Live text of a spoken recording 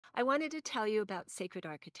I wanted to tell you about sacred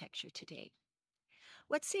architecture today.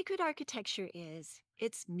 What sacred architecture is,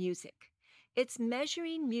 it's music. It's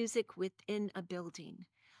measuring music within a building,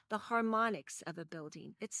 the harmonics of a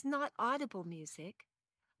building. It's not audible music,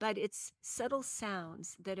 but it's subtle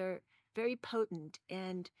sounds that are very potent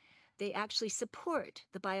and they actually support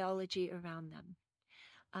the biology around them.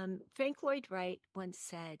 Frank Lloyd Wright once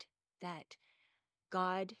said that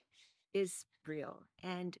God is real,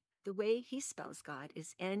 and the way he spells God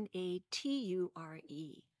is Nature.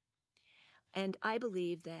 And I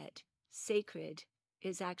believe that sacred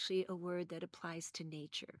is actually a word that applies to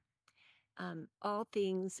nature. All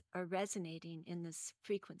things are resonating in this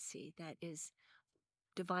frequency that is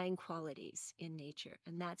divine qualities in nature.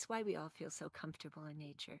 And that's why we all feel so comfortable in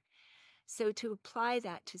nature. So, to apply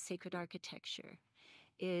that to sacred architecture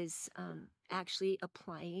is actually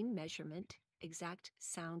applying measurement, exact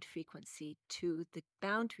sound frequency to the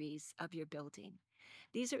boundaries of your building.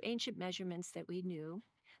 These are ancient measurements that we knew.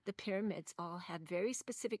 The pyramids all have very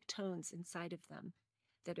specific tones inside of them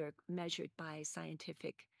that are measured by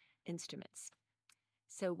scientific instruments.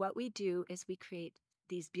 So, what we do is we create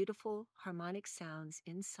these beautiful harmonic sounds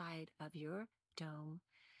inside of your dome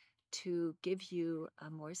to give you a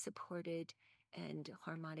more supported and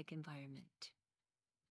harmonic environment.